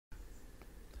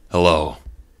Hello.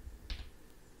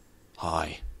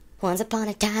 Hi. Once upon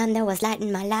a time there was light in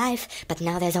my life, but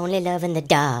now there's only love in the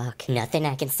dark. Nothing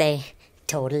I can say.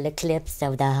 Total eclipse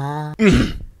of the heart.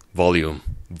 Volume.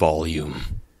 Volume.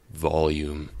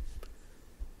 Volume.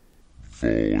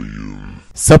 Volume.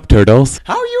 Sup, turtles?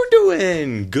 How are you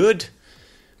doing? Good?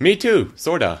 Me too,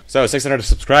 sorta. So, 600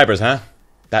 subscribers, huh?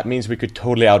 That means we could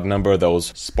totally outnumber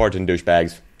those Spartan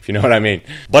douchebags, if you know what I mean.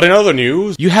 But in other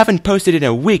news... You haven't posted in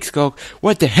a week, Skullk.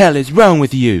 What the hell is wrong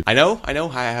with you? I know, I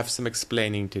have some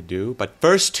explaining to do. But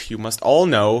first, you must all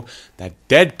know that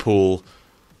Deadpool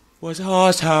was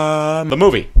awesome. The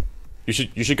movie.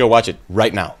 You should go watch it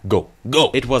right now. Go.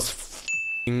 It was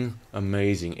f***ing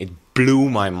amazing. It blew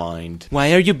my mind.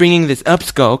 Why are you bringing this up,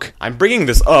 Skullk? I'm bringing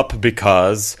this up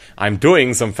because I'm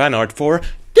doing some fan art for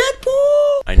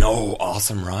Deadpool. I know,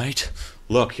 awesome, right?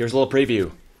 Look, here's a little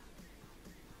preview.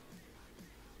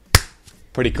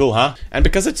 Pretty cool, huh? And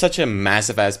because it's such a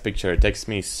massive-ass picture, it takes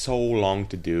me so long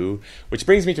to do. Which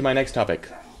brings me to my next topic.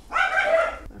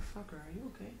 Motherfucker, are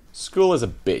you okay? School is a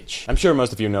bitch. I'm sure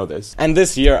most of you know this. And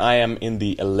this year I am in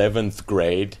the 11th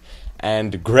grade.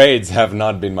 And grades have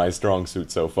not been my strong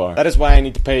suit so far. That is why I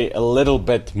need to pay a little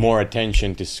bit more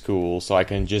attention to school so I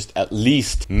can just at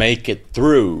least make it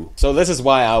through. So this is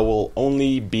why I will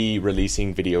only be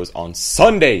releasing videos on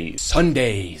Sundays.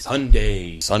 Sundays.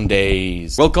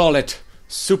 We'll call it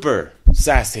Super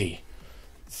Sassy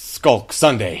Skullk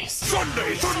Sundays.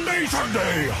 Sunday!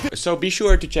 So be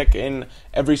sure to check in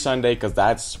every Sunday because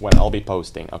that's when I'll be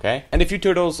posting, okay? And if you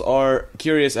turtles are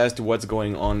curious as to what's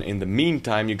going on in the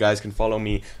meantime, you guys can follow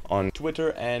me on Twitter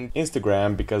and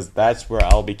Instagram because that's where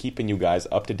I'll be keeping you guys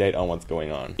up to date on what's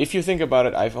going on. If you think about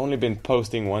it, I've only been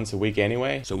posting once a week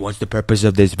anyway. So what's the purpose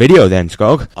of this video then,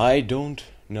 Skullk? I don't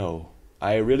know.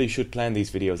 I really should plan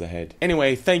these videos ahead.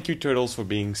 Anyway, thank you turtles for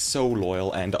being so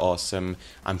loyal and awesome.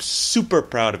 I'm super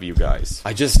proud of you guys.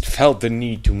 I just felt the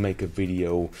need to make a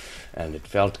video and it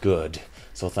felt good.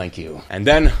 So thank you. And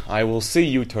then I will see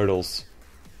you turtles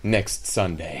next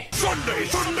Sunday. Sunday!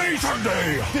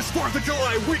 This 4th of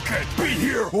July weekend! Be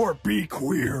here or be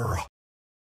queer!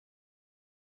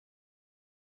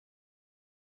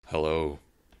 Hello.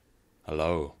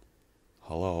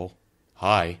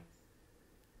 Hi.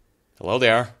 Hello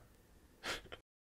there.